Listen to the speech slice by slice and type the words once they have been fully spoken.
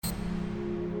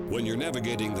When you're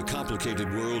navigating the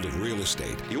complicated world of real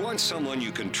estate, you want someone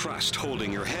you can trust holding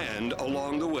your hand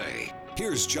along the way.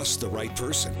 Here's just the right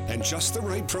person and just the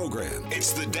right program.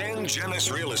 It's the Dan Gemus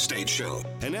Real Estate Show,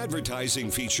 an advertising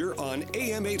feature on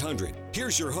AM800.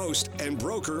 Here's your host and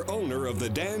broker-owner of the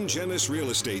Dan Gemus Real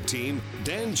Estate Team,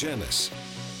 Dan Gemus.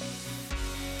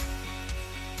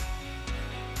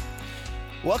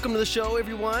 Welcome to the show,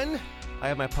 everyone. I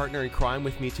have my partner in crime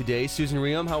with me today, Susan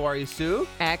Riem. How are you, Sue?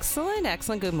 Excellent.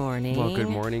 Good morning. Well, good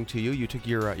morning to you. You took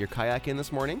your kayak in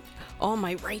this morning? Oh,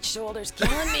 my right shoulder's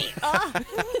killing me.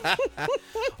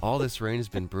 All this rain has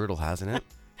been brutal, hasn't it?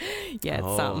 Yeah,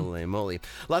 it's something. Holy moly.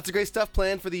 Lots of great stuff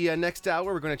planned for the next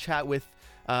hour. We're going to chat with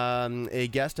a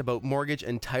guest about mortgage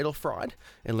and title fraud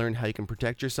and learn how you can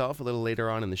protect yourself a little later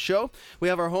on in the show. We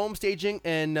have our home staging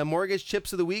and mortgage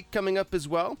tips of the week coming up as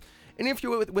well. And if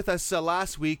you were with us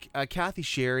last week, Kathy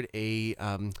shared a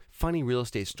funny real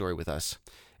estate story with us.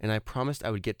 And I promised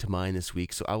I would get to mine this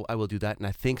week, so I will do that. And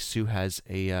I think Sue has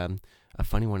a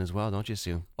funny one as well, don't you,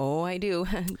 Sue? Oh, I do.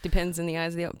 Depends in the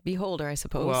eyes of the beholder, I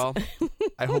suppose. Well,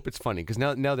 I hope it's funny, because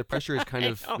now the pressure is kind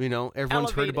of, everyone's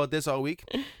Elevated. heard about this all week.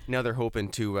 Now they're hoping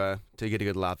to get a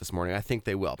good laugh this morning. I think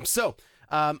they will. So,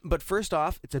 but first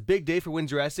off, it's a big day for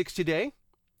Windsor Essex today.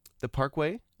 The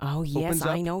Parkway. Oh, yes,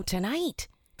 I know. Tonight.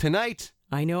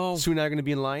 I know. Sue and I are going to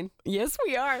be in line. Yes,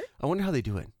 we are. I wonder how they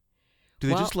do it. Do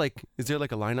they just is there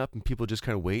like a lineup and people just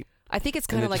kind of wait? I think it's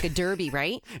kind of like a derby,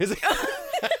 right? Is it?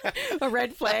 A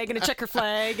red flag and a checker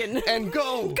flag and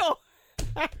go. Go.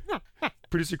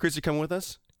 Producer Chris, you coming with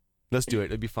us? Let's do it.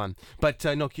 It'd be fun. But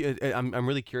no, I'm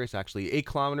really curious actually. 8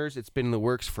 kilometers. It's been in the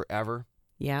works forever.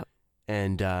 Yeah.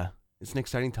 And it's an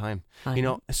exciting time. I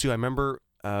know. Sue, I remember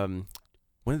when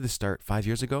did this start? 5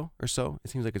 years ago or so?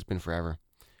 It seems like it's been forever.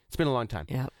 It's been a long time.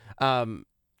 Yeah.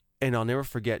 And I'll never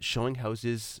forget showing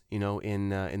houses, in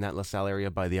that LaSalle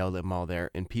area by the outlet mall there,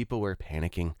 and people were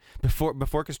panicking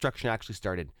before construction actually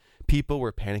started. People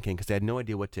were panicking because they had no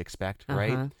idea what to expect,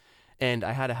 right? And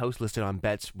I had a house listed on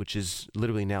Betts, which is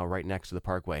literally now right next to the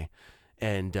Parkway.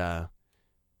 And how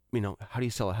do you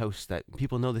sell a house that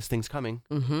people know this thing's coming,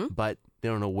 but they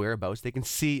don't know whereabouts? They can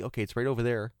see, okay, it's right over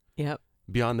there. Yep.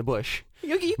 Beyond the bush.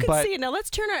 You can see it. Now let's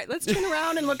turn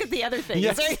around and look at the other things.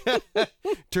 Yes. Right?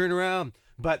 Turn around.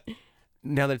 But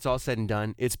now that it's all said and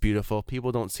done, it's beautiful.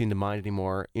 People don't seem to mind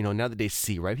anymore. Now that they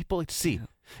see, right? People like to see. Yeah.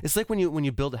 It's like when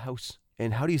you build a house,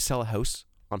 and how do you sell a house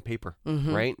on paper,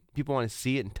 right? People want to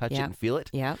see it and touch it and feel it.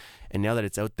 Yeah. And now that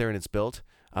it's out there and it's built,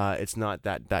 it's not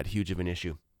that huge of an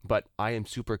issue. But I am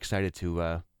super excited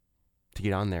to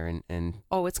get on there and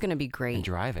oh, it's going to be great. And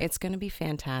drive it. It's going to be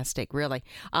fantastic, really.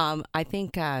 I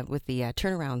think with the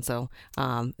turnarounds, though,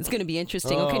 it's going to be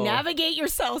interesting. Oh. Okay, navigate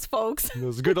yourselves, folks.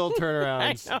 Those good old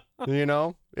turnarounds. I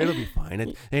know. It'll be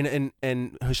fine.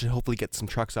 And we should hopefully get some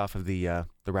trucks off of the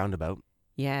roundabout.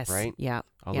 Yes. Right? Yeah.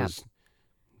 All those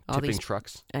tipping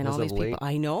trucks. And all these people.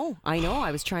 I know.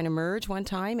 I was trying to merge one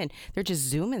time, and they're just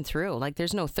zooming through. Like,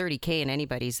 there's no 30K in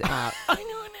anybody's... I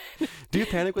know. Do you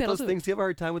panic with those things? Do you have a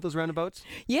hard time with those roundabouts?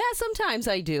 Yeah, sometimes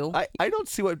I do. I don't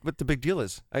see what the big deal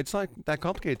is. It's not that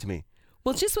complicated to me.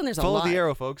 Well, it's just when there's a lot. Follow the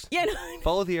arrow, folks. Yeah.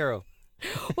 Follow the arrow.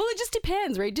 Well, it just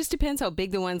depends, right? It just depends how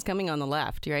big the one's coming on the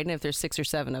left, right? And if there's 6 or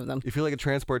 7 of them. You feel like the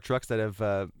transport trucks that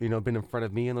have been in front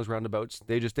of me in those roundabouts,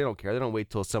 they don't care. They don't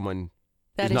wait till someone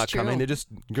is not coming. They just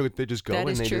go that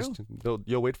and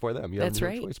you'll wait for them. You have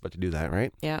no choice but to do that,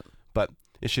 right? Yeah. But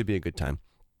it should be a good time.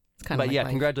 It's kind of like life.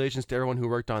 Congratulations to everyone who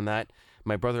worked on that.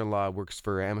 My brother-in-law works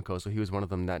for Amico, so he was one of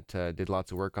them that did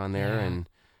lots of work on there, and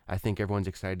I think everyone's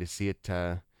excited to see it,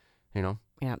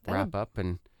 wrap up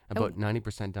and about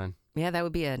 90% done. Yeah, that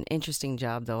would be an interesting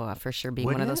job, though, for sure. Being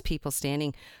one of those people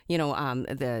standing,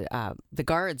 the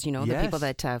guards, the people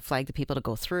that flag the people to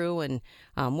go through, and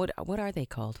what are they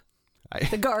called?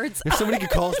 The guards. If somebody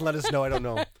could call us and let us know, I don't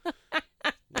know.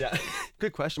 Yeah,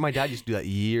 good question. My dad used to do that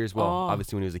years. Well,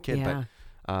 obviously when he was a kid, but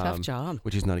tough job.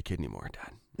 Which he's not a kid anymore,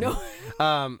 Dad.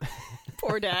 No.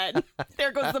 Poor Dad.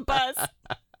 There goes the bus.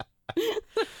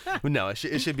 No, it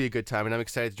should be a good time, and I'm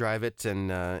excited to drive it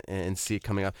and see it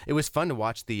coming up. It was fun to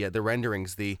watch the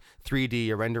renderings, the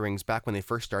 3D renderings back when they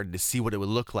first started, to see what it would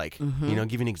look like.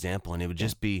 Give you an example, and it would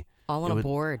just be all on a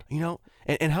board.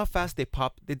 And how fast they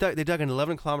popped. They dug an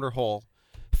 11-kilometer hole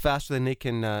faster than they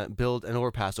can build an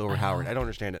overpass over Howard. I don't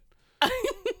understand it.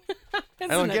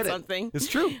 I don't get something? It's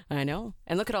true. I know.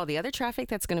 And look at all the other traffic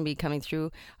that's going to be coming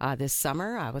through this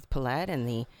summer with Paulette and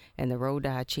the road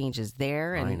changes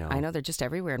there. And I know they're just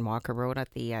everywhere in Walker Road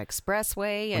at the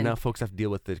expressway. And now folks have to deal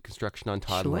with the construction on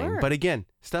Todd Lane. But again,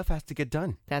 stuff has to get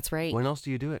done. That's right. When else do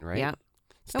you do it, right? Yeah.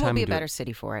 And we'll be a better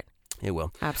city for it. It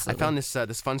will. Absolutely. I found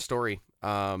this fun story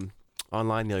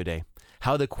online the other day.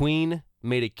 How the Queen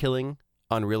made a killing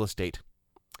on real estate.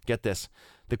 Get this.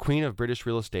 The Queen of British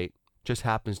real estate just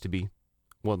happens to be,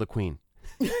 well, the Queen.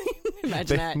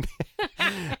 Imagine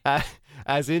that.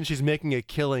 As in, she's making a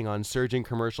killing on surging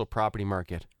commercial property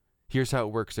market. Here's how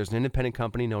it works. There's an independent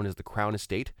company known as the Crown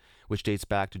Estate, which dates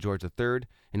back to George III,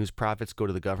 and whose profits go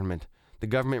to the government. The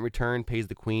government in return pays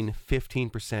the Queen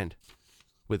 15%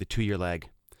 with a 2-year lag.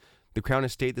 The Crown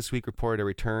Estate this week reported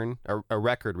a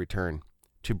record return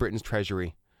to Britain's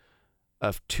Treasury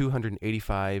of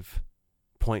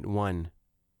 £285.1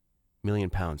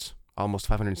 million, almost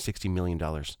 $560 million,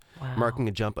 wow. Marking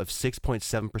a jump of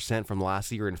 6.7% from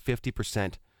last year and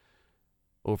 50%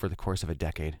 over the course of a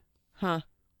decade. Huh.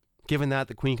 Given that,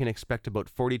 the Queen can expect about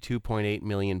 £42.8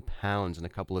 million in a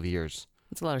couple of years.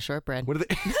 That's a lot of shortbread. What do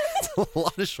they? It's a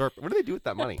lot of shortbread. What do they do with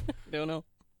that money? Don't know.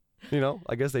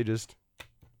 I guess they just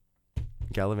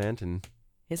gallivant and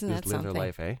Isn't just that live something? their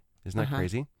life, eh? Isn't that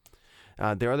crazy?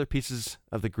 There are other pieces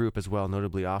of the group as well,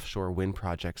 notably offshore wind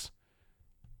projects.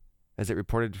 As it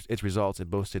reported its results,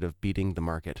 it boasted of beating the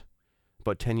market.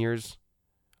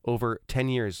 Over 10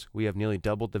 years, we have nearly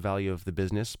doubled the value of the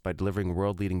business by delivering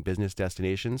world-leading business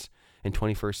destinations and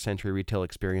 21st century retail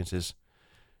experiences,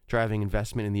 driving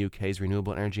investment in the UK's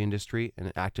renewable energy industry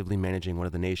and actively managing one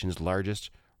of the nation's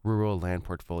largest rural land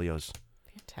portfolios.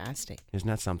 Fantastic. Isn't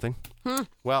that something?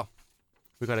 Well,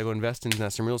 we got to go invest in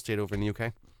some real estate over in the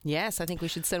UK. Yes, I think we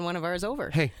should send one of ours over.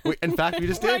 Hey, in fact, we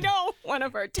just did. I know, one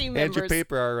of our team members. Andrew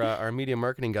Paper, our media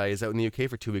marketing guy, is out in the UK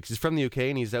for 2 weeks. He's from the UK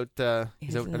and he's out at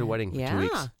a wedding for 2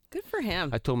 weeks. Yeah, good for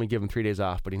him. I told him to give him 3 days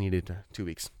off, but he needed 2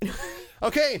 weeks.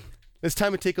 Okay, it's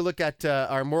time to take a look at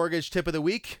our mortgage tip of the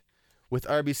week with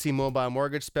RBC Mobile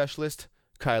Mortgage Specialist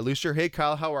Kyle Lucier. Hey,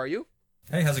 Kyle, how are you?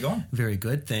 Hey, how's it going? Very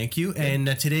good, thank you. And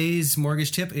today's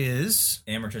mortgage tip is?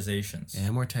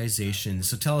 Amortizations.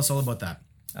 So tell us all about that.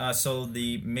 So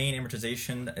the main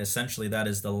amortization, essentially, that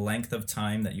is the length of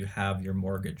time that you have your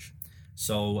mortgage.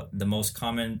 So the most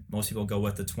people go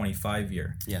with the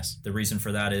 25-year. Yes. The reason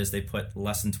for that is they put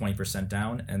less than 20%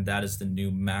 down, and that is the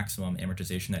new maximum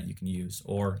amortization that you can use,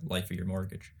 or life of your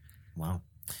mortgage. Wow.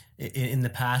 In the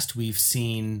past, we've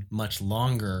seen much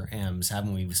longer AMs,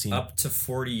 haven't we? We've seen up to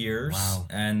 40 years. Wow.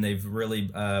 And they've really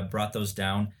brought those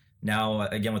down. Now,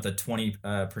 again, with a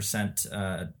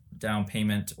 20% down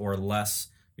payment or less,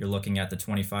 you're looking at the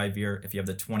 25-year. If you have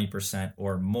the 20%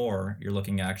 or more, you're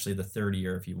looking at actually the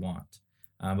 30-year if you want.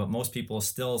 But most people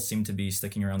still seem to be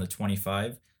sticking around the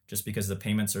 25 just because the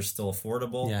payments are still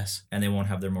affordable. Yes. And they won't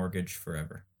have their mortgage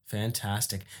forever.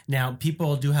 Fantastic. Now,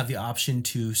 people do have the option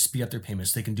to speed up their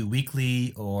payments. They can do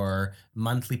weekly or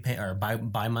monthly or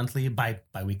bi-monthly,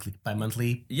 bi-weekly,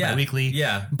 bi-monthly, bi-weekly,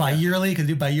 bi-yearly. You can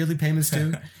do bi-yearly payments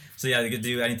too. So yeah, they could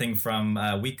do anything from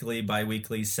weekly,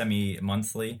 bi-weekly,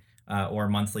 semi-monthly, or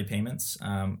monthly payments.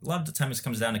 A lot of the time it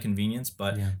comes down to convenience,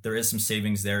 but there is some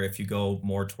savings there if you go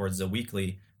more towards the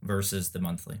weekly versus the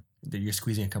monthly. You're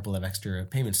squeezing a couple of extra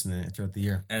payments throughout the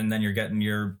year. And then you're getting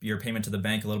your payment to the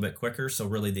bank a little bit quicker, so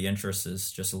really the interest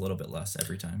is just a little bit less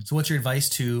every time. So what's your advice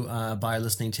to a buyer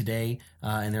listening today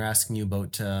and they're asking you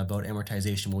about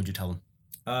amortization? What would you tell them?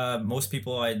 Most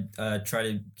people, I try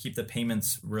to keep the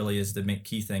payments really is the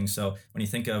key thing. So when you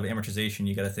think of amortization,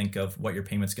 you got to think of what your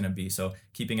payment's going to be. So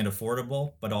keeping it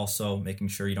affordable, but also making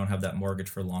sure you don't have that mortgage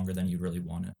for longer than you really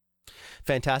want it.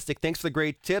 Fantastic. Thanks for the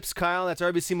great tips, Kyle. That's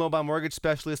RBC Mobile Mortgage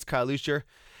Specialist Kyle Lucier.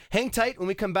 Hang tight. When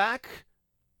we come back,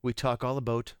 we talk all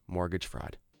about mortgage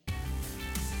fraud.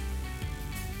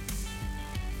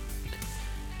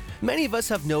 Many of us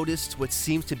have noticed what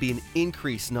seems to be an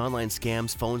increase in online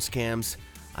scams, phone scams,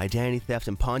 identity theft,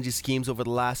 and Ponzi schemes over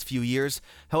the last few years.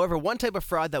 However, one type of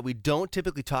fraud that we don't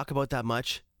typically talk about that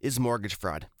much is mortgage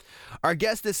fraud. Our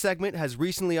guest this segment has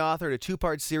recently authored a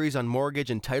 2-part series on mortgage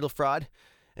and title fraud.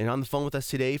 And on the phone with us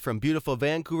today from beautiful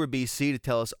Vancouver, BC, to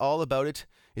tell us all about it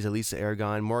is Alisa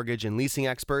Aragon, mortgage and leasing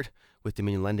expert with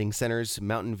Dominion Lending Center's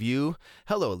Mountain View.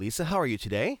 Hello, Alisa. How are you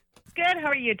today? Good. How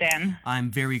are you, Dan? I'm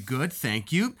very good,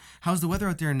 thank you. How's the weather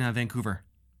out there in Vancouver?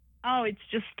 Oh, it's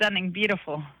just stunning,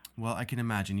 beautiful. Well, I can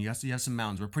imagine. You have some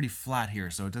mountains. We're pretty flat here,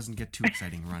 so it doesn't get too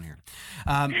exciting around here.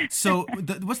 So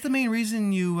what's the main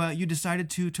reason you decided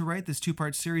to write this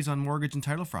 2-part series on mortgage and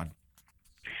title fraud?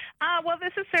 Well,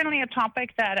 this is certainly a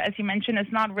topic that, as you mentioned, is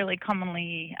not really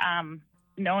commonly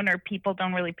known, or people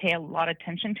don't really pay a lot of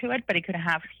attention to it, but it could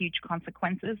have huge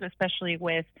consequences, especially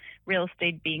with real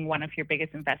estate being one of your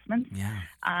biggest investments. Yeah.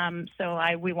 So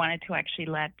we wanted to actually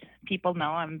let people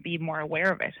know and be more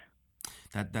aware of it.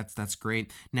 That's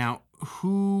great. Now,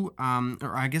 or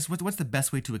I guess what's the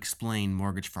best way to explain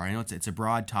mortgage fraud? I know it's a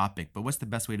broad topic, but what's the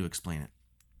best way to explain it?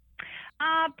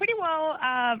 Pretty well.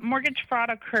 Mortgage fraud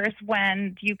occurs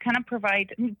when you kind of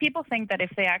provide, people think that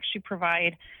if they actually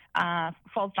provide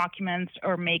false documents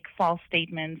or make false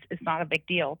statements, it's not a big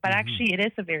deal. But actually, it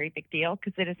is a very big deal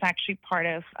because it is actually part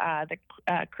of the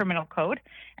criminal code,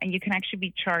 and you can actually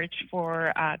be charged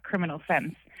for criminal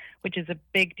offense, which is a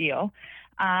big deal.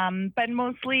 But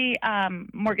mostly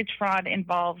mortgage fraud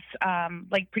involves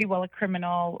pretty well a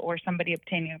criminal or somebody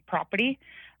obtaining a property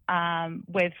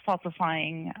with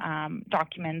falsifying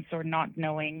documents or not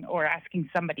knowing or asking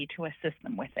somebody to assist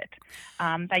them with it.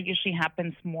 That usually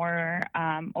happens more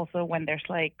also when there's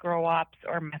like grow-ups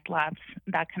or meth labs,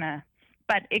 that kind of,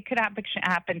 but it could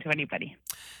happen to anybody.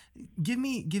 Give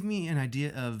me an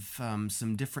idea of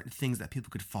some different things that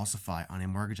people could falsify on a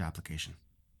mortgage application.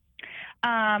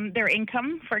 Their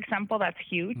income, for example, that's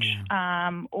huge.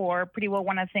 Or pretty well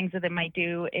one of the things that they might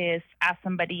do is ask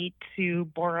somebody to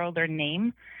borrow their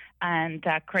name and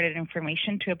credit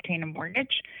information to obtain a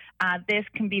mortgage. This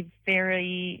can be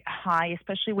very high,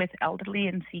 especially with elderly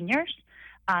and seniors,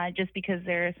 just because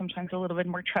they're sometimes a little bit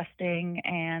more trusting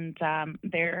and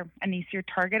they're an easier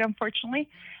target, unfortunately.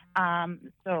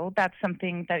 So that's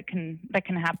something that can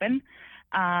happen.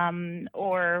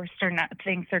 Or certain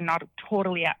things are not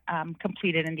totally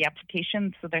completed in the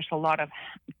application, so there's a lot of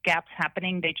gaps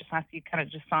happening. They just ask you kind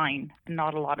of to sign, and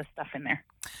not a lot of stuff in there.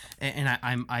 And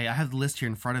I have the list here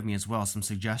in front of me as well, some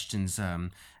suggestions.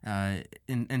 And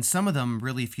some of them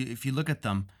really, if you look at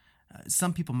them,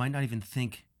 some people might not even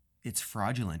think it's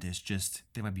fraudulent. It's just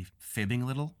they might be fibbing a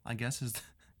little, I guess, is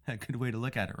a good way to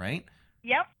look at it, right?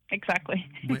 Yep, exactly.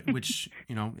 Which,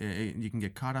 you can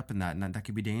get caught up in that, and that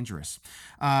could be dangerous.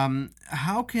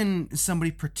 How can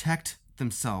somebody protect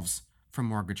themselves from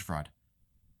mortgage fraud?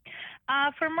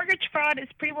 For mortgage fraud,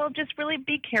 it's pretty well just really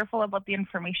be careful about the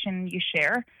information you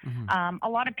share. A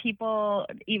lot of people,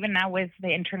 even now with the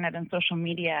internet and social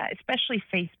media, especially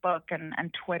Facebook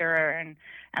and Twitter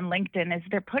and LinkedIn, is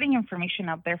they're putting information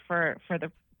out there for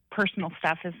the personal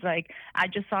stuff. Is like, I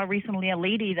just saw recently a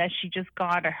lady that she just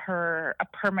got a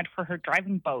permit for her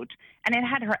driving boat, and it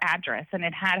had her address and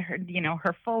it had her,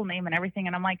 her full name and everything.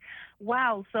 And I'm like,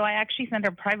 wow. So I actually sent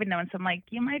her a private note. So I'm like,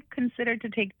 you might consider to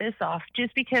take this off,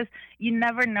 just because you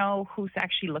never know who's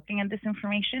actually looking at this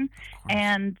information.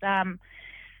 And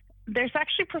there's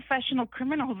actually professional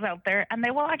criminals out there, and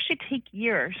they will actually take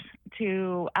years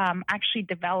to actually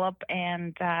develop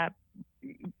and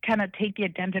kind of take the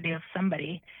identity of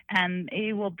somebody, and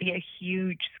it will be a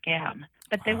huge scam.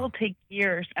 But they will take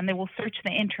years, and they will search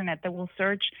the internet, they will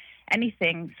search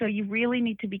anything. So you really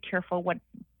need to be careful what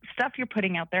stuff you're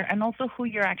putting out there, and also who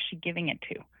you're actually giving it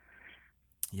to.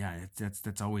 Yeah,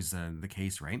 that's always the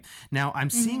case, right? Now, I'm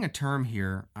seeing a term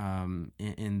here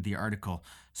in the article,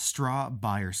 straw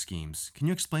buyer schemes. Can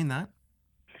you explain that?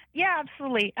 Yeah,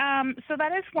 absolutely. So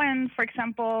that is when, for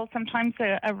example, sometimes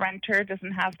a renter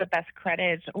doesn't have the best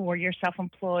credit, or you're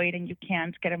self-employed and you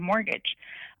can't get a mortgage.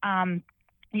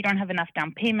 You don't have enough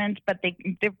down payment, but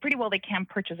they're pretty well, they can't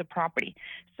purchase a property.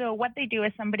 So what they do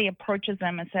is somebody approaches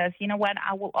them and says, you know what,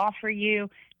 I will offer you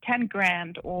 10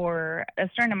 grand or a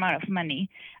certain amount of money.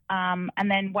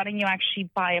 And then why don't you actually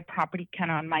buy a property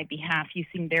kind of on my behalf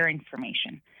using their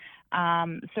information?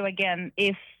 So again,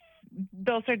 if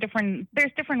those are different,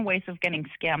 there's different ways of getting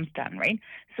scams done, right?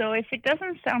 So if it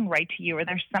doesn't sound right to you, or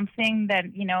there's something that,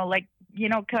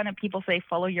 kind of people say,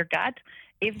 follow your gut.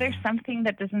 If there's something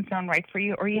that doesn't sound right for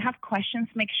you, or you have questions,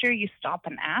 make sure you stop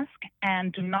and ask,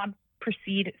 and do not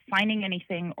proceed signing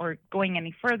anything or going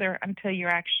any further until you're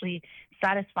actually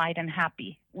satisfied and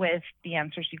happy with the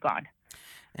answers you got.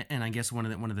 And I guess one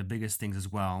of the biggest things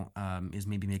as well is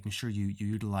maybe making sure you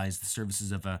utilize the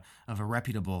services of a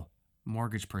reputable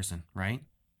mortgage person, right?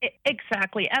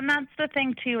 Exactly. And that's the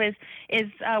thing too, is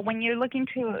when you're looking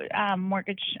to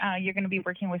mortgage, you're going to be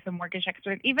working with a mortgage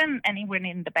expert, even anyone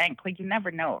in the bank. Like, you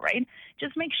never know, right?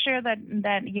 Just make sure that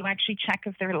you actually check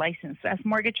if they're licensed. As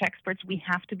mortgage experts, we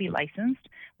have to be licensed.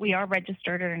 We are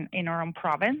registered in our own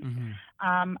province,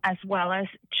 as well as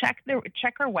check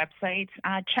our websites,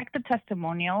 check the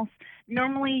testimonials.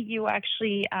 Normally, you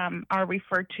actually are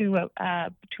referred to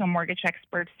a mortgage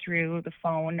expert through the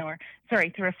phone,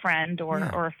 through a friend or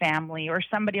a family, or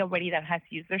somebody already that has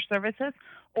used their services,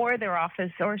 or their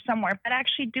office or somewhere. But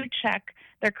actually do check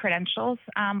their credentials.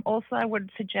 Also, I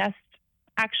would suggest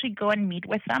actually go and meet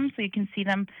with them so you can see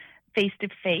them face to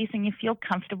face and you feel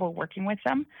comfortable working with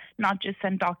them, not just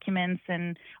send documents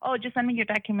and, just send me your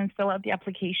documents, fill out the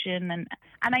application. And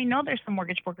I know there's some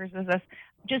mortgage brokers that says,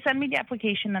 just send me the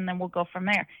application and then we'll go from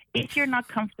there. If you're not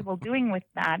comfortable doing with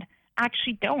that,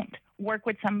 actually don't. Work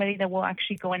with somebody that will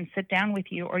actually go and sit down with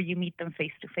you, or you meet them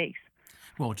face to face.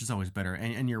 Well, which is always better.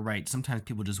 And you're right. Sometimes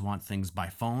people just want things by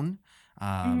phone,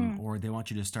 or they want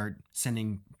you to start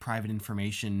sending private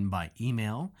information by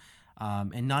email.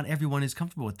 And not everyone is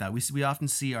comfortable with that. We often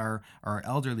see our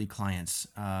elderly clients,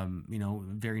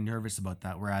 very nervous about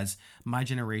that. Whereas my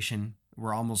generation,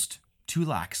 we're almost too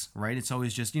lax, right? It's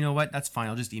always just, you know what, that's fine.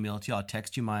 I'll just email it to you. I'll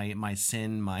text you my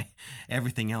SIN, my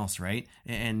everything else, right?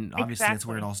 And obviously that's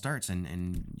where it all starts.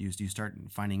 And you start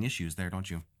finding issues there, don't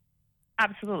you?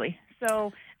 Absolutely.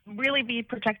 So really be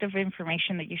protective of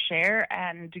information that you share,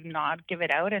 and do not give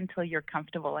it out until you're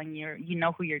comfortable and you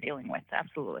know who you're dealing with.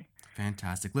 Absolutely.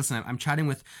 Fantastic. Listen, I'm chatting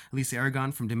with Alisa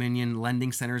Aragon from Dominion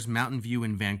Lending Centers, Mountain View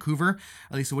in Vancouver.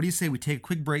 Alisa, what do you say we take a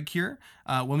quick break here?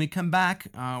 When we come back,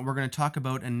 we're going to talk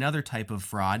about another type of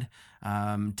fraud,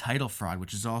 title fraud,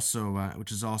 which is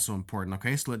also important.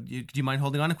 Okay, so do you mind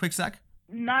holding on a quick sec?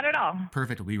 Not at all.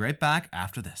 Perfect. We'll be right back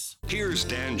after this. Here's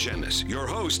Dan Gemus, your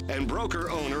host and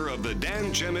broker-owner of the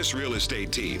Dan Gemus Real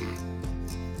Estate Team.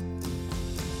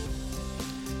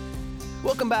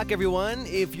 Welcome back, everyone.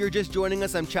 If you're just joining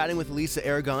us, I'm chatting with Alisa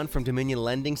Aragon from Dominion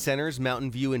Lending Centers,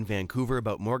 Mountain View in Vancouver,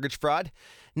 about mortgage fraud.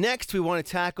 Next, we want to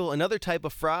tackle another type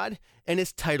of fraud, and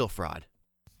it's title fraud.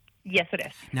 Yes, it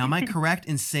is. Now, am I correct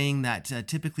in saying that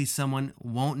typically someone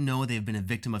won't know they've been a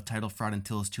victim of title fraud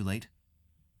until it's too late?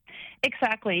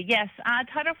 Exactly. Yes.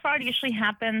 Title fraud usually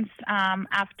happens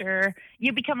after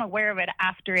you become aware of it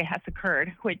after it has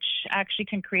occurred, which actually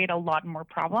can create a lot more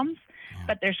problems. Yeah.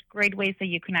 But there's great ways that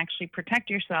you can actually protect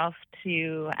yourself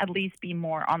to at least be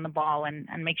more on the ball and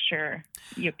make sure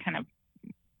you kind of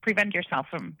prevent yourself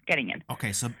from getting in.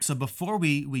 Okay. So before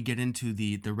we get into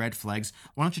the red flags,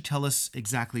 why don't you tell us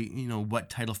exactly, what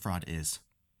title fraud is?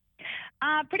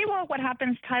 Pretty well what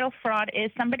happens, title fraud,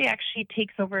 is somebody actually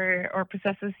takes over or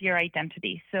possesses your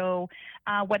identity. So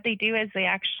what they do is they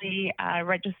actually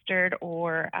registered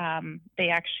or they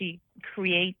actually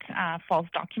create false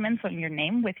documents on your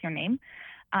name with your name.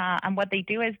 And what they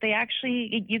do is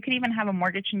you could even have a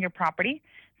mortgage in your property.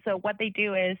 So what they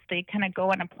do is they kind of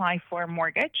go and apply for a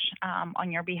mortgage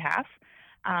on your behalf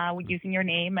using your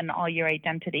name and all your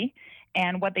identity.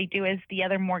 And what they do is the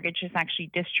other mortgage is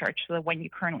actually discharged. So the one you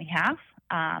currently have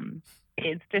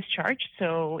is discharged.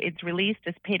 So it's released,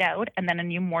 it's paid out, and then a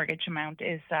new mortgage amount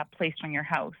is placed on your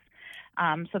house.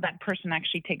 So that person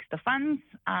actually takes the funds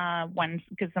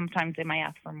because sometimes they might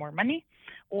ask for more money.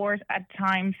 Or at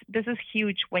times, this is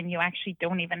huge when you actually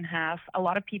don't even have a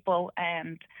lot of people.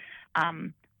 And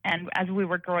as we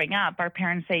were growing up, our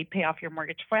parents say, pay off your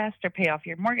mortgage first or pay off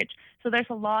your mortgage. So there's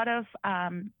a lot of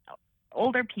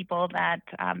older people that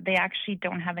they actually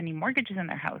don't have any mortgages in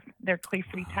their house. They're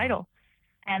clear-free title.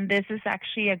 And this is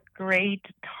actually a great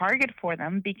target for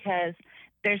them because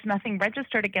there's nothing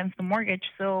registered against the mortgage,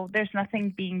 so there's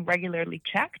nothing being regularly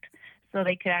checked. So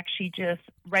they could actually just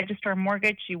register a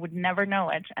mortgage. You would never know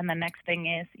it. And the next thing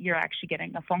is you're actually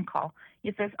getting a phone call.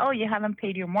 It says, oh, you haven't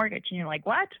paid your mortgage. And you're like,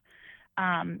 what?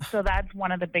 So that's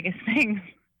one of the biggest things.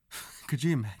 Could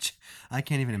you imagine? I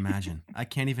can't even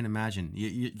imagine.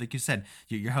 You, like you said,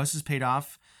 your house is paid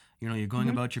off. You're going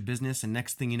about your business, and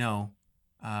next thing you know,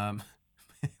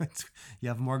 you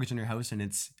have a mortgage on your house, and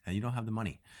you don't have the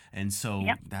money, and so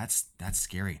that's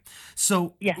scary.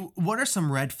 So, what are some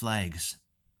red flags?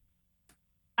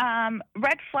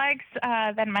 Red flags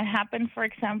that might happen, for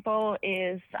example,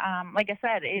 is like I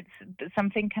said, it's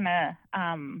something kind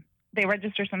of they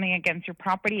register something against your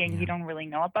property, and you don't really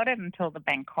know about it until the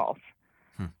bank calls.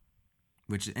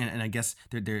 Which and I guess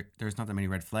there's not that many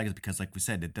red flags because, like we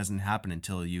said, it doesn't happen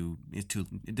until you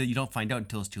don't find out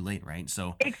until it's too late, right?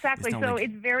 So exactly. So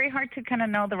it's very hard to kind of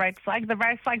know the red flags. The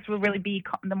red flags will really be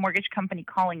the mortgage company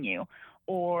calling you,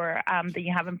 or that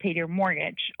you haven't paid your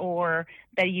mortgage, or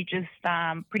that you just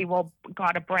pretty well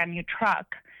got a brand new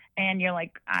truck. And you're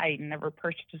like, I never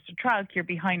purchased a truck. You're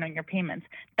behind on your payments.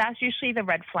 That's usually the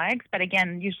red flags. But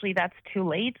again, usually that's too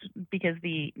late because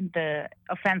the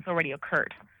offense already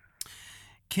occurred.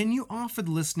 Can you offer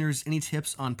the listeners any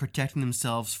tips on protecting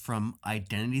themselves from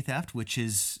identity theft, which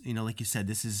is, like you said,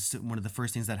 this is one of the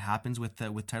first things that happens with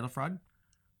title fraud?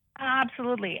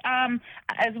 Absolutely.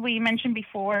 As we mentioned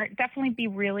before, definitely be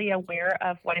really aware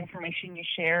of what information you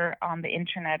share on the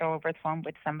internet or over the phone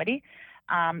with somebody,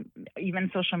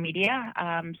 even social media.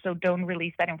 So don't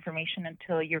release that information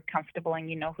until you're comfortable and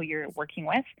you know who you're working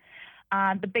with.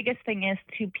 The biggest thing is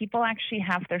people actually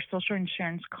have their social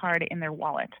insurance card in their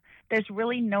wallet. There's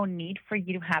really no need for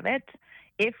you to have it.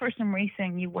 If for some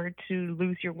reason you were to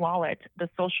lose your wallet, the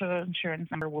social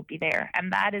insurance number will be there.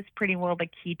 And that is pretty well the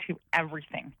key to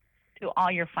everything, to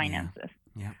all your finances.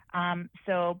 Yeah.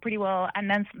 So pretty well. And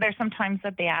then there's sometimes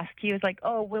that they ask you, it's like,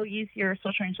 oh, we'll use your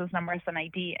social insurance number as an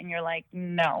ID. And you're like,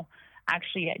 no,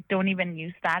 actually don't even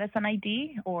use that as an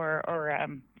ID or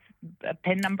a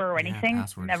PIN number or anything.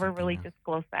 Never really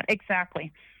disclose that.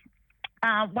 Exactly.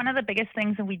 One of the biggest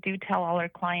things that we do tell all our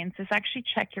clients is actually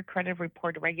check your credit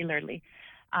report regularly.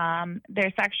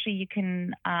 There's actually, you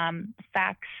can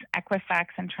fax, Equifax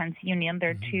and TransUnion.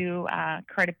 They're two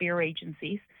credit bureau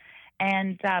agencies.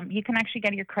 And you can actually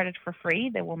get your credit for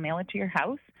free. They will mail it to your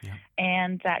house. Yeah.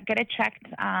 And get it checked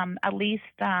at least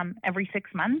every 6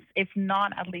 months, if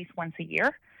not at least once a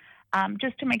year,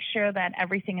 just to make sure that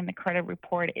everything in the credit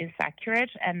report is accurate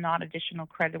and not additional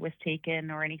credit was taken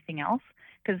or anything else,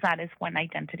 because that is when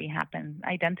identity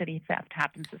theft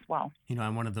happens as well. You know,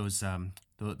 I'm one of those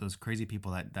crazy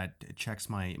people that checks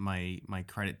my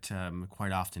credit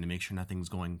quite often to make sure nothing's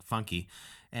going funky.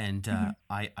 And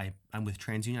I'm with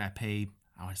TransUnion. I pay,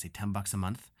 I want to say $10 a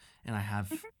month, and I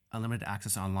have unlimited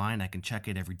access online. I can check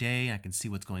it every day. I can see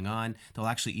what's going on. They'll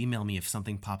actually email me if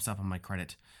something pops up on my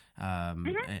credit.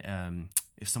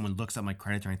 If someone looks at my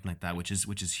credit or anything like that, which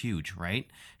is huge, right?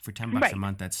 For $10 a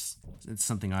month, it's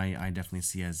something I definitely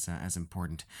see as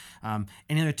important.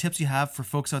 Any other tips you have for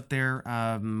folks out there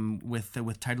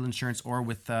with title insurance or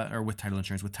with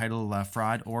title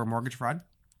fraud or mortgage fraud?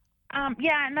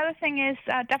 Another thing is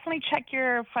definitely check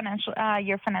your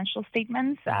financial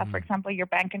statements. For example, your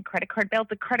bank and credit card bills.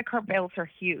 The credit card bills are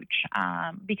huge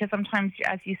because sometimes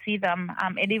as you see them,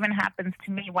 it even happens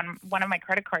to me when one of my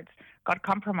credit cards got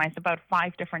compromised about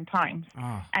 5 different times,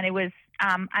 and it was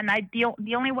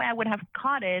the only way I would have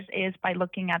caught it is by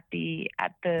looking at the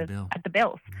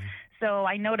bills. So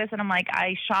I noticed, and I'm like,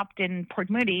 I shopped in Port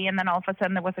Moody, and then all of a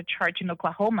sudden there was a charge in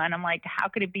Oklahoma, and I'm like, how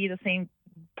could it be the same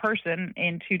person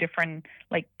in 2 different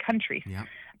countries? Yeah.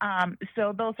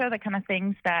 So those are the kind of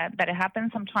things that it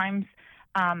happens sometimes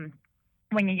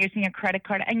when you're using a credit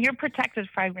card, and you're protected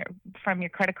from your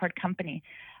credit card company.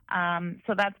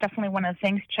 So that's definitely one of the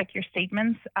things. Check your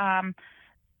statements.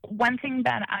 One thing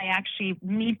that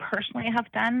me personally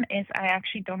have done is I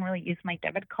actually don't really use my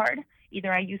debit card.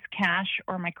 Either I use cash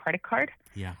or my credit card.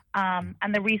 Yeah.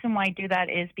 And the reason why I do that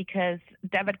is because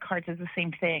debit cards is the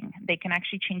same thing. They can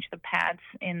actually change the pads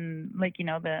in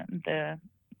the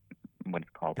what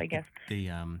it's called, I guess.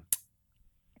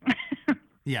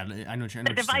 Yeah, I know.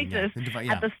 The devices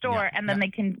at the store, and then they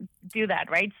can do that,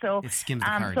 right? So it skims the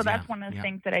cards, so that's one of the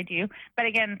things that I do. But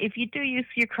again, if you do use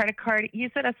your credit card,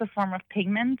 use it as a form of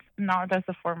payment, not as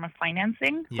a form of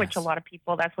financing, which a lot of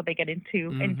people, that's what they get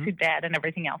into debt and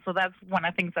everything else. So that's one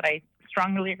of the things that I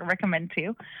strongly recommend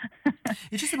too.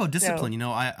 It's just about discipline.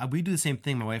 We do the same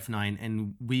thing, my wife and I,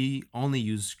 and we only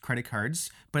use credit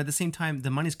cards, but at the same time, the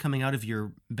money's coming out of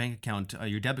your bank account,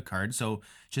 your debit card. So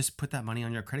just put that money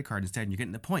on your credit card instead, and you're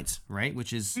getting the points, right?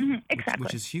 Which is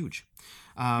which is huge.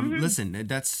 Listen,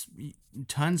 that's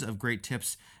tons of great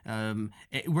tips.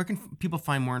 Where can people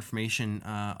find more information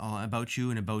about you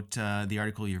and about the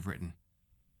article you've written?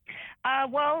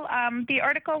 The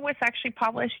article was actually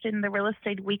published in the Real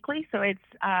Estate Weekly, so it's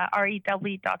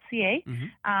rew.ca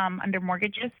under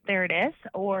mortgages. There it is.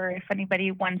 Or if anybody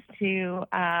wants to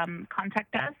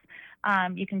contact us,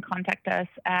 you can contact us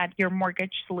at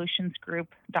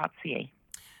yourmortgagesolutionsgroup.ca.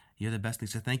 You're the best,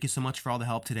 Lisa. Thank you so much for all the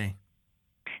help today.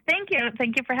 Thank you.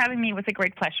 Thank you for having me. It was a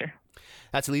great pleasure.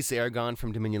 That's Alisa Aragon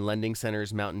from Dominion Lending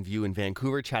Centers, Mountain View in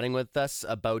Vancouver, chatting with us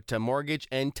about mortgage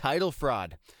and title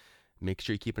fraud. Make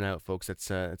sure you keep an eye out, folks.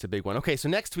 It's a big one. Okay, so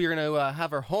next we are going to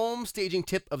have our home staging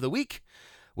tip of the week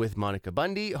with Monica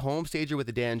Bunde, home stager with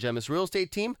the Dan Gemus Real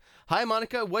Estate Team. Hi,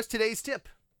 Monica. What's today's tip?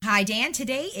 Hi, Dan.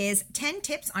 Today is 10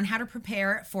 tips on how to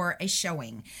prepare for a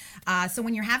showing. So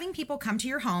when you're having people come to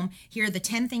your home, here are the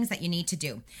 10 things that you need to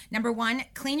do. Number 1,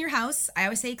 clean your house. I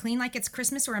always say clean like it's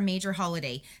Christmas or a major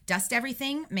holiday. Dust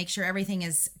everything. Make sure everything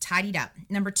is tidied up.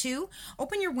 Number 2,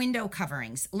 open your window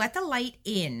coverings. Let the light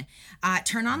in.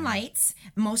 Turn on lights.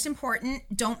 Most important,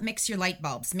 don't mix your light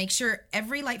bulbs. Make sure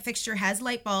every light fixture has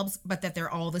light bulbs, but that they're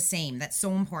all the same. That's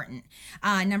so important.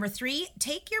 Number 3,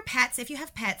 take your pets. If you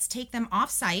have pets, take them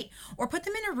off-site or put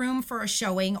them in a room for a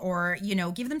showing, or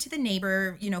give them to the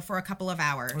neighbor for a couple of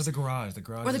hours, or the garage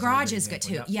is good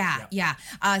too. Yeah.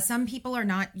 Some people are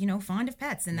not fond of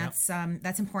pets, and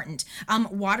that's important.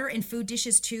 Water and food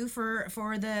dishes too for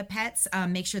the pets,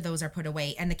 make sure those are put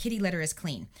away, and the kitty litter is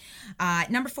clean.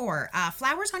 Number 4,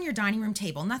 flowers on your dining room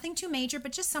table. Nothing too major,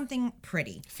 but just something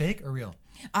pretty. Fake or real?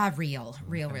 Real.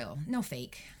 No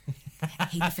fake. I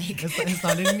hate the fake. It's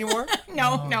not in anymore?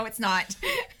 No, it's not.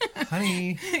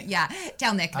 Honey. Yeah,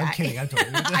 tell Nick that. I'm kidding. I'm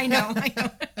totally I know.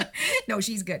 No,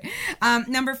 she's good.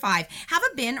 Number 5, have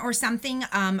a bin or something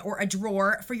or a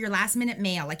drawer for your last minute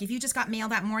mail. Like if you just got mail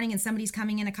that morning and somebody's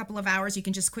coming in a couple of hours, you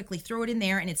can just quickly throw it in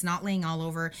there and it's not laying all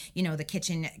over, the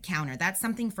kitchen counter. That's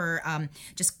something for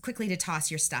just quickly to toss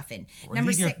your stuff in. Or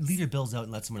Number leave 6. Leave your bills out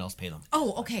and let someone else pay them.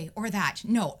 Oh, okay. Or that.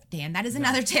 No, Dan, that is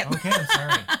another tip. Okay, I'm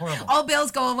sorry. Horrible. All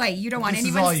bills go away. You don't want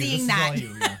anyone seeing that. This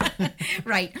is all you.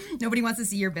 Right. Nobody wants to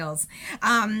see your bills.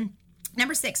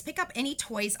 Number 6, pick up any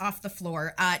toys off the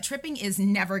floor. Tripping is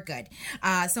never good.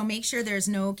 So make sure there's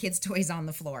no kids' toys on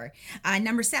the floor.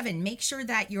 Number 7, make sure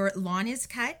that your lawn is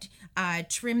cut.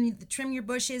 Trim your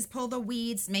bushes, pull the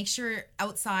weeds. Make sure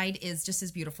outside is just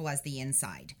as beautiful as the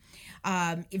inside.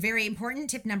 Very important.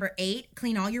 Tip number 8,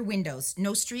 clean all your windows.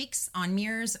 No streaks on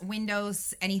mirrors,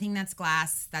 windows, anything that's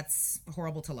glass. That's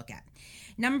horrible to look at.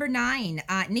 Number 9,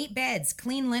 neat beds,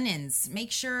 clean linens.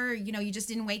 Make sure, you just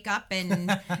didn't wake up and,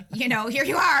 here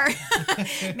you are.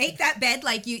 Make that bed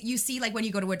like you see like when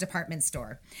you go to a department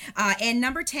store. And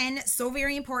number 10, so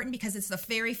very important because it's the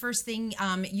very first thing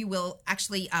you will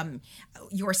actually,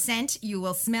 your scent, you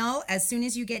will smell as soon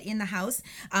as you get in the house.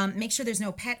 Make sure there's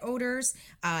no pet odors,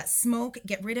 smoke.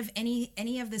 Get rid of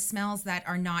any of the smells that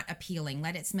are not appealing.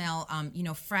 Let it smell,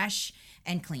 fresh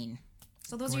and clean.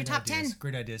 So those are your top 10.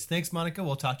 Great ideas. Thanks, Monica.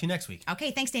 We'll talk to you next week.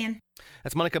 Okay, thanks, Dan.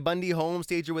 That's Monica Bunde, home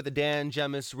stager with the Dan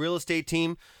Gemus real estate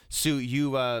team. Sue, we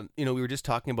were just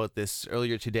talking about this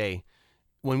earlier today.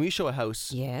 When we show a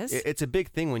house, yes, it's a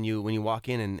big thing when you walk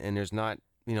in and there's not,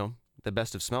 the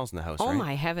best of smells in the house, oh, right?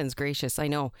 my heavens gracious, I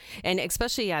know. And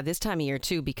especially this time of year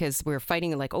too, because we're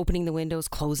fighting like opening the windows,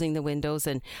 closing the windows,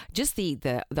 and just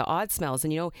the odd smells.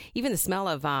 And even the smell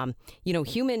of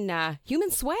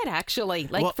human sweat actually,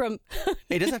 like from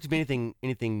it doesn't have to be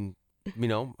anything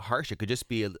harsh. It could just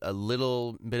be a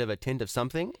little bit of a tint of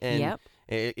something, and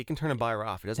it can turn a buyer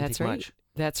off. It doesn't take much.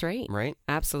 That's right. Right?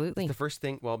 Absolutely. It's the first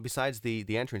thing, besides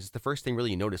the entrance, it's the first thing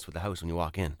really you notice with the house when you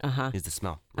walk in is the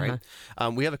smell, right?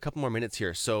 We have a couple more minutes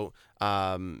here. So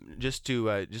just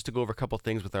to go over a couple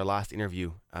things with our last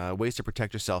interview, ways to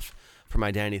protect yourself from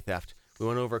identity theft. We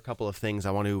went over a couple of things.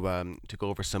 I want to go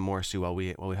over some more, Sue, while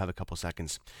we have a couple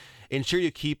seconds. Ensure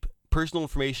you keep personal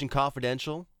information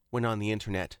confidential when on the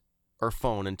internet or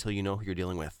phone until you know who you're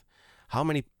dealing with. How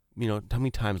many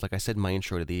times, like I said in my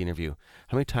intro to the interview,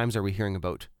 how many times are we hearing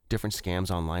about different scams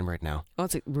online right now? Oh,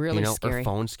 it's really scary. Or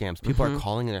phone scams. People are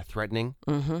calling and they're threatening,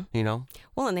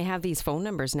 Well, and they have these phone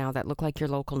numbers now that look like your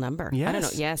local number. Yes. I don't know.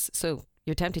 Yes. So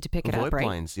you're tempted to pick it up, right? VoIP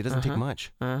lines. It doesn't take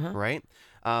much, right?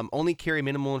 Only carry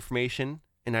minimal information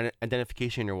and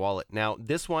identification in your wallet. Now,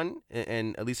 this one,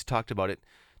 and Alisa talked about it,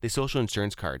 the social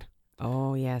insurance card.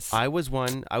 Oh, yes. I was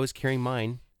carrying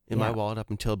mine in my wallet up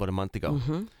until about a month ago.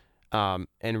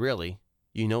 And really,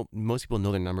 most people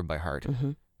know their number by heart.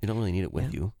 You don't really need it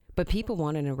with you. But people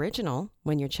want an original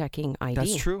when you're checking ID.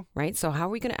 That's true. Right? So how are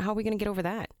we gonna get over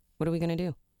that? What are we gonna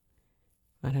do?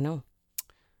 I don't know.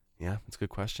 Yeah, that's a good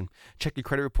question. Check your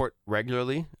credit report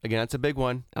regularly. Again, that's a big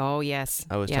one. Oh, yes.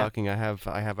 I was talking. I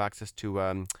have access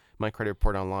to my credit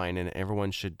report online, and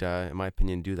everyone should, in my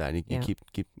opinion, do that. You keep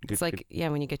good. It's like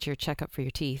when you get your checkup for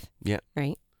your teeth. Yeah.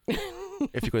 Right.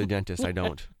 If you go to the dentist, I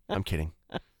don't. I'm kidding.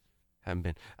 Haven't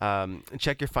been.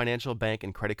 Check your financial, bank,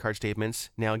 and credit card statements.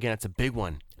 Now, again, it's a big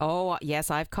one. Oh, yes.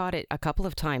 I've caught it a couple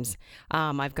of times.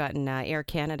 I've gotten Air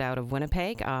Canada out of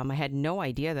Winnipeg. I had no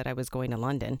idea that I was going to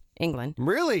London, England.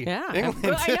 Really? Yeah.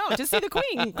 England. I know. To see the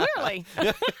Queen, clearly.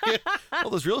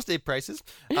 All those real estate prices.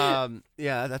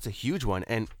 Yeah, that's a huge one.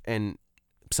 And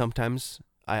sometimes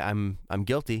I'm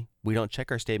guilty. We don't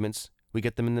check our statements. We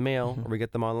get them in the mail or we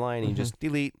get them online and you just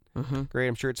delete. Great,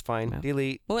 I'm sure it's fine. Yeah.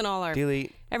 Delete. Well, in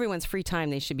everyone's free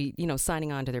time, they should be,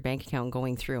 signing on to their bank account and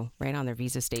going through right on their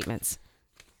Visa statements.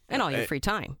 And all your free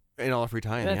time. And all our free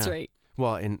time. That's right.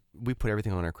 Well, and we put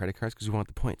everything on our credit cards because we want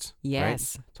the points. Yes.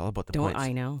 Right? It's all about the points.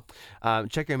 I know.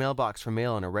 Check your mailbox for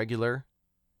mail on a regular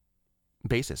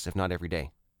basis, if not every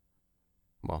day.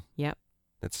 Well, yep.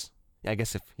 I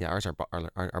guess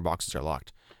our boxes are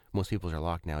locked. Most people's are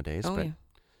locked nowadays. Oh, but yeah.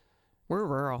 We're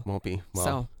rural. Won't be. Well,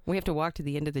 so we have to walk to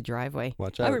the end of the driveway.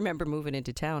 Watch out. I remember moving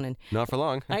into town and not for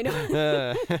long. I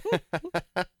know.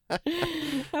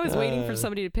 I was waiting for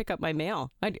somebody to pick up my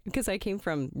mail because I came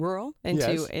from rural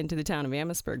into the town of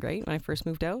Amherstburg, right? When I first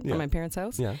moved out from my parents'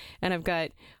 house. Yeah. And I've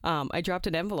got, I dropped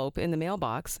an envelope in the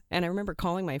mailbox and I remember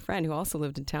calling my friend who also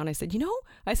lived in town. I said, I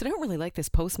don't really like this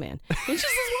postman. And she says,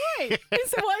 why? I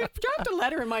said, well, I dropped a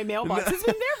letter in my mailbox. It's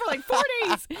been there for like 4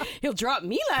 days. He'll drop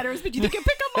me letters, but you think he'll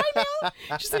pick up my mail?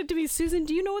 She said to me, Susan,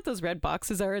 do you know what those red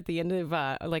boxes are at the end of,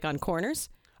 like on corners?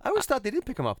 I always thought they did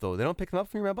pick them up, though. They don't pick them up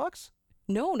from your mailbox?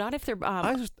 No, not if they're.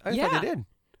 I thought they did.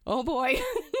 Oh boy.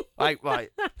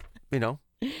 You know.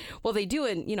 Well, they do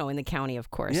in the county,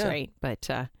 of course, right? But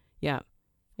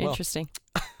interesting.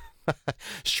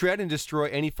 Shred and destroy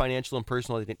any financial and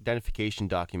personal identification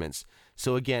documents.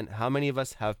 So again, how many of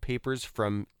us have papers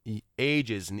from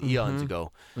ages and eons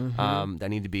ago that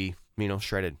need to be,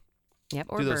 shredded? Yep,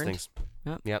 or do those burned. Things.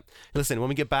 Yep. Listen, when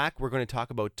we get back, we're going to talk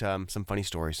about some funny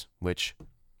stories, which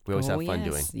we always have fun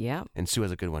doing. Yeah. And Sue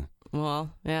has a good one.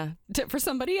 Well, yeah. For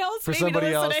somebody else. For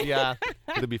somebody else, yeah.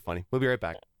 It'll be funny. We'll be right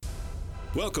back.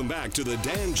 Welcome back to the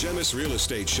Dan Gemus Real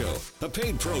Estate Show, a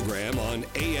paid program on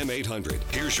AM800.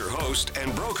 Here's your host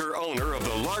and broker-owner of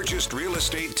the largest real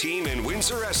estate team in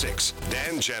Windsor, Essex,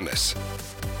 Dan Gemus.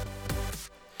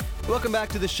 Welcome back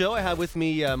to the show. I have with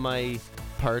me my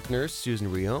partner,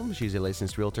 Susan Rehome. She's a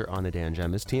licensed realtor on the Dan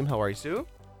Gemus team. How are you, Sue?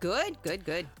 Good.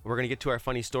 We're going to get to our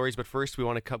funny stories, but first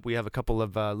we have a couple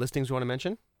of listings we want to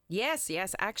mention. Yes,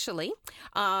 actually.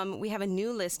 We have a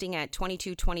new listing at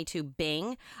 2222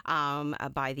 Bing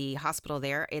by the hospital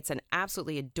there. It's an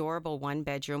absolutely adorable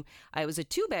one-bedroom. It was a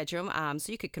two-bedroom, so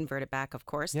you could convert it back, of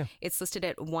course. Yeah. It's listed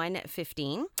at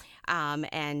 $115,000,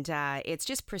 and it's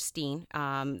just pristine.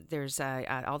 There's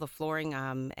all the flooring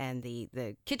and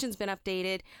the kitchen's been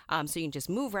updated, so you can just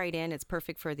move right in. It's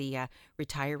perfect for the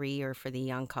retiree or for the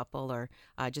young couple or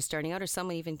just starting out or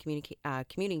someone even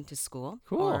commuting to school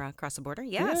or across the border.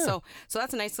 Yeah. So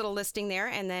that's a nice little listing there.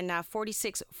 And then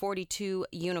 4642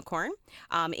 Unicorn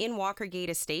in Walkergate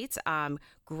Estates.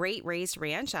 Great raised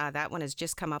ranch. That one has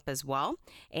just come up as well.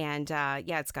 And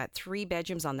it's got 3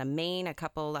 bedrooms on the main, a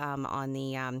couple on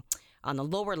the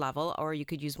lower level, or you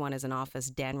could use one as an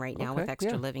office den right now with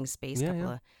extra living space.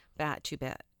 Couple of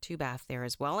two bath there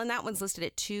as well. And that one's listed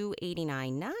at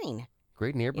 $289,900.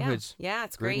 Great neighborhoods. Yeah,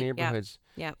 it's great. Neighborhoods.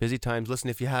 Yeah. Busy times.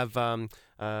 Listen, if you have a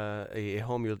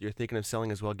home you're thinking of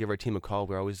selling as well, give our team a call.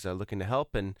 We're always looking to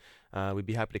help, and we'd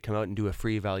be happy to come out and do a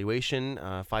free evaluation.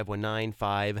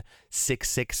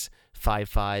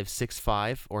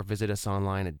 519-566-5565, or visit us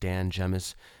online at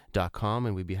dangemus.com,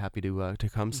 and we'd be happy to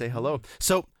come say hello.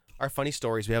 So, our funny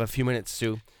stories. We have a few minutes,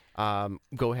 Sue.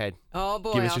 Go ahead. Oh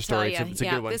boy, give us your story. Tell you. It's a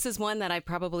good one. This is one that I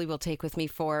probably will take with me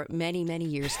for many, many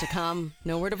years to come.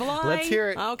 No word of a lie. Let's hear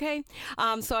it. Okay.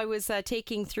 So I was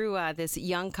taking through this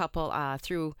young couple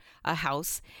through a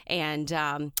house, and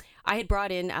I had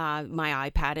brought in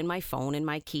my iPad and my phone and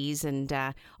my keys and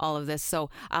all of this. So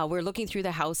we're looking through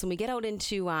the house, and we get out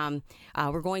into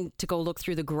we're going to go look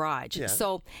through the garage. Yeah.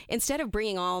 So instead of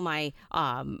bringing all my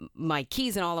my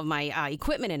keys and all of my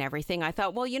equipment and everything, I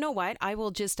thought, well, you know what? I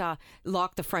will just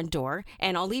lock the front door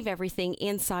and I'll leave everything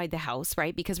inside the house,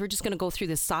 right? Because we're just going to go through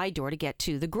the side door to get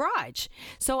to the garage.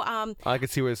 So I can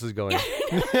see where this is going.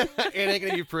 It ain't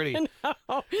gonna be pretty. No.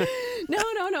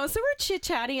 So we're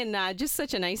chit-chatting and just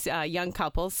such a nice young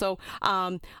couple. So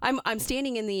I'm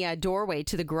standing in the doorway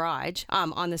to the garage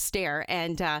on the stair,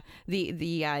 and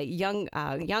the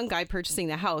young guy purchasing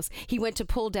the house, he went to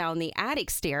pull down the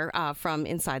attic stair from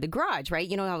inside the garage, right?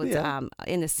 You know how it's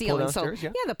in the ceiling.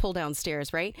 The pull down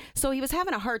stairs, right? So he was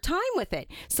having a hard time with it.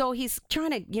 So he's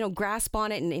trying to grasp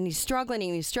on it, and he's struggling.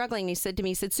 And he said to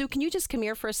me, Sue, can you just come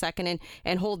here for a second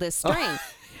and hold this string?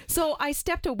 So I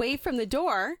stepped away from the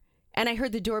door, and I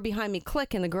heard the door behind me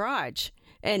click in the garage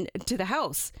and to the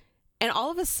house. And all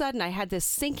of a sudden, I had this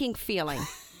sinking feeling.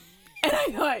 And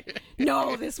I thought,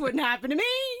 no, this wouldn't happen to me.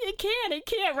 It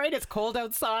can't, right? It's cold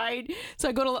outside. So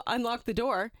I go to unlock the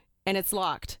door, and it's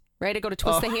locked, right? I go to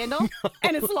twist the handle,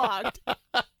 and it's locked.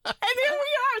 And there we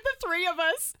are, the three of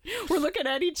us. We're looking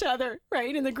at each other,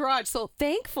 right, in the garage. So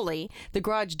thankfully, the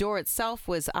garage door itself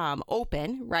was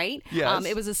open, right? Yes.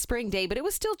 It was a spring day, but it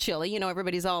was still chilly.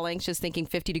 Everybody's all anxious thinking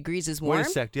 50 degrees is warm. Wait a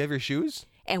sec. Do you have your shoes?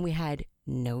 And we had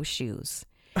no shoes.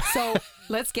 So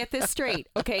let's get this straight,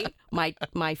 okay? My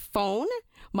phone,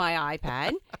 my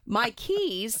iPad, my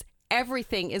keys,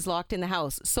 everything is locked in the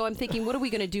house. So I'm thinking, what are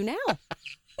we going to do now?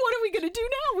 What are we going to do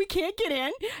now? We can't get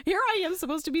in. Here I am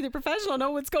supposed to be the professional, know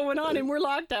what's going on, and we're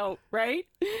locked out, right?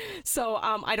 So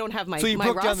I don't have my So you my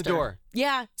broke roster. down the door.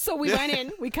 Yeah. So we went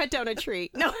in. We cut down a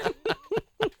tree. No.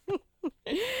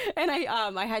 And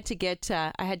I had to get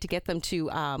them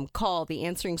to call the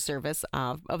answering service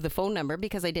of the phone number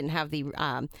because I didn't have the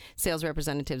sales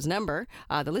representative's number,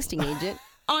 the listing agent,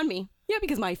 on me. Yeah,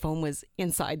 because my phone was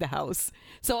inside the house.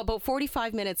 So about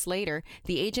 45 minutes later,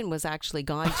 the agent was actually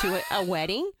gone to a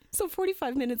wedding. So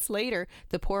 45 minutes later,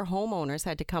 the poor homeowners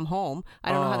had to come home.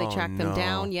 I don't know how they tracked them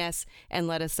down, yes, and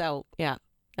let us out. Yeah,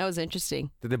 that was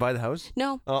interesting. Did they buy the house?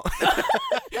 No. Oh.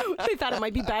 They thought it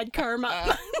might be bad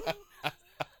karma.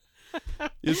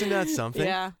 Isn't that something?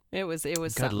 Yeah, it was.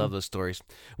 God, love those stories.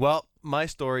 Well, my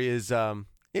story is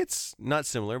It's not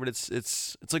similar, but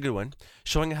it's a good one.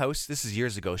 Showing a house. This is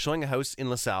years ago. Showing a house in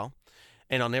LaSalle.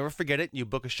 And I'll never forget it. You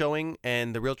book a showing,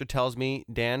 and the realtor tells me,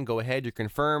 Dan, go ahead. You're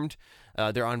confirmed.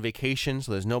 They're on vacation,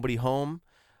 so there's nobody home.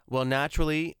 Well,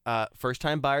 naturally,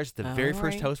 first-time buyers, the very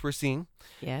first house we're seeing.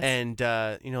 Yes. And,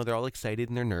 they're all excited,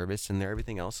 and they're nervous, and they're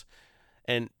everything else.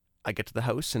 And I get to the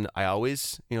house, and I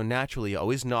always, naturally,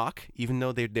 always knock. Even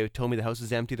though they told me the house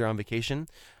is empty, they're on vacation.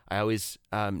 I always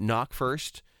knock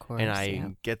first, and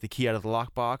I get the key out of the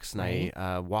lockbox, and I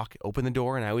open the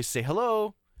door, and I always say,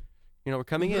 hello. We're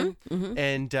coming in,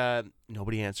 and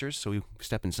nobody answers, so we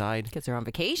step inside. Kids are on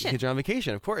vacation. Kids are on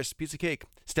vacation, of course. Piece of cake.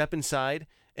 Step inside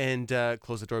and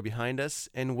close the door behind us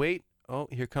and wait. Oh,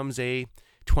 here comes a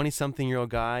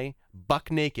 20-something-year-old guy, buck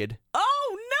naked.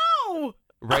 Oh, no!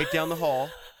 Right down the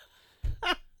hall.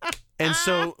 And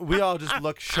so we all just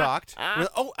look shocked.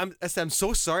 I'm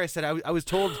so sorry. I said, I was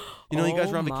told, you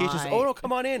guys were on vacation. Said, oh, no,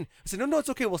 come on in. I said, no, it's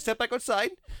okay. We'll step back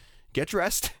outside, get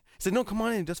dressed. I said, no, come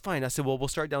on in. That's fine. I said, well, we'll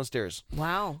start downstairs.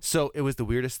 Wow. So it was the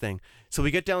weirdest thing. So we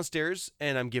get downstairs,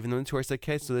 and I'm giving them the tour. I said,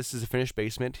 okay, so this is a finished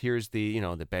basement. Here's the,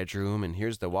 the bedroom, and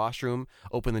here's the washroom.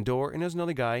 Open the door, and there's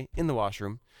another guy in the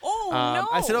washroom. Oh, no.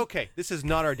 I said, okay, this is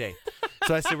not our day.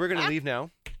 So I said, we're going to leave now.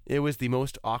 It was the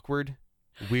most awkward,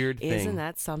 weird thing. Isn't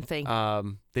that something?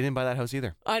 They didn't buy that house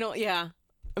either. Yeah.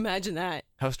 Imagine that.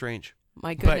 How strange.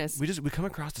 My goodness. But we come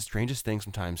across the strangest things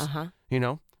sometimes, you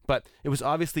know? But it was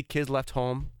obviously kids left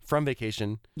home from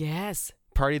vacation. Yes.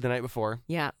 Partied the night before.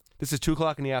 Yeah. This is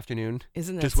 2:00 in the afternoon.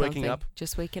 Isn't that just something? waking up?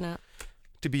 Just waking up.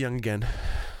 To be young again.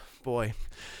 Boy.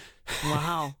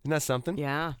 Wow. Isn't that something?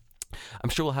 Yeah. I'm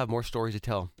sure we'll have more stories to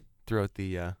tell throughout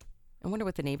the I wonder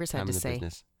what the neighbors had to say.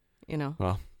 Business.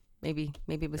 Well, maybe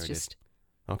it was just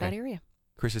that area.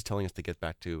 Chris is telling us to get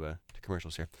back to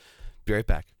commercials here. Be right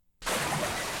back.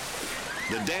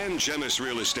 The Dan Gemus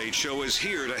Real Estate Show is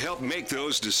here to help make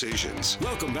those decisions.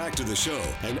 Welcome back to the show,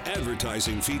 an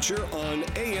advertising feature on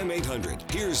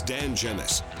AM800. Here's Dan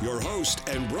Gemus, your host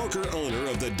and broker-owner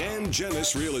of the Dan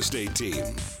Gemus Real Estate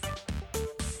Team.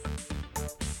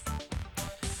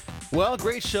 Well,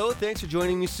 great show. Thanks for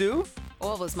joining me, Sue.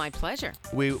 Oh, it was my pleasure.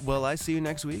 Will I see you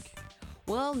next week?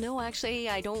 Well, no, actually,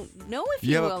 I don't know if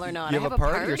you will or not. You I have a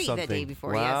party or something? The day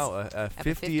before. Wow, yes. a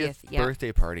 50th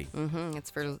birthday party. Mm-hmm. It's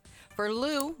for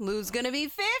Lou. Lou's gonna be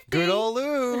 50. Good old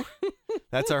Lou.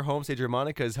 That's our home stager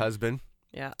Monica's husband.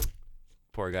 Yeah.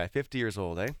 Poor guy, 50 years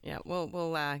old, eh? Yeah.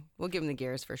 We'll give him the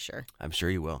gears for sure. I'm sure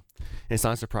you will. And it's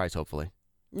not a surprise, hopefully.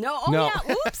 No. Oh, yeah.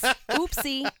 Oops.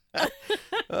 Oopsie.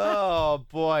 Oh,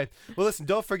 boy. Well, listen,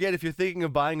 don't forget, if you're thinking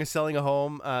of buying or selling a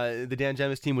home, the Dan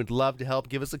Gemus team would love to help.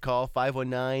 Give us a call,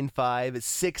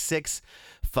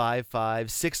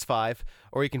 519-566-5565,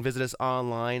 or you can visit us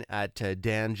online at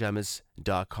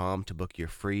dangemus.com to book your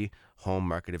free home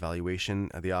market evaluation.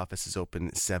 The office is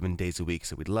open 7 days a week,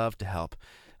 so we'd love to help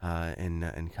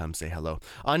and come say hello.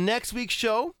 On next week's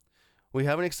show, we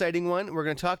have an exciting one. We're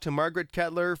going to talk to Margaret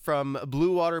Kettler from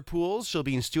Blue Water Pools. She'll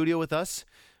be in studio with us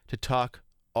to talk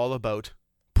all about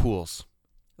pools.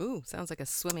 Ooh, sounds like a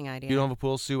swimming idea. You don't have a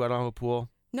pool, Sue? I don't have a pool.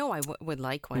 No, I would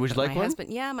like one. Would you like one?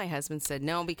 My husband said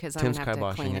no because Tim's I'm going to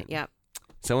have to clean it. Yep.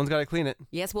 Someone's got to clean it.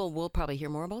 Yes, we'll probably hear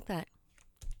more about that.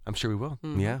 I'm sure we will.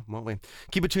 Mm-hmm. Yeah, won't we?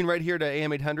 Keep it tuned right here to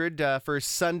AM800 for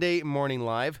Sunday Morning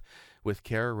Live with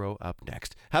Kara Rowe up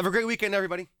next. Have a great weekend,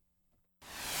 everybody.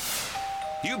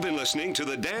 You've been listening to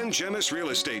the Dan Gemus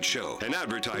Real Estate Show, an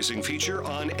advertising feature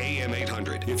on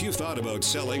AM800. If you've thought about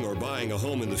selling or buying a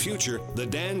home in the future, the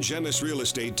Dan Gemus Real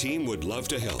Estate Team would love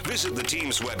to help. Visit the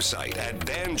team's website at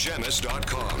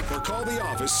dangemus.com or call the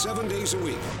office 7 days a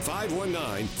week,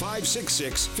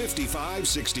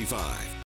 519-566-5565.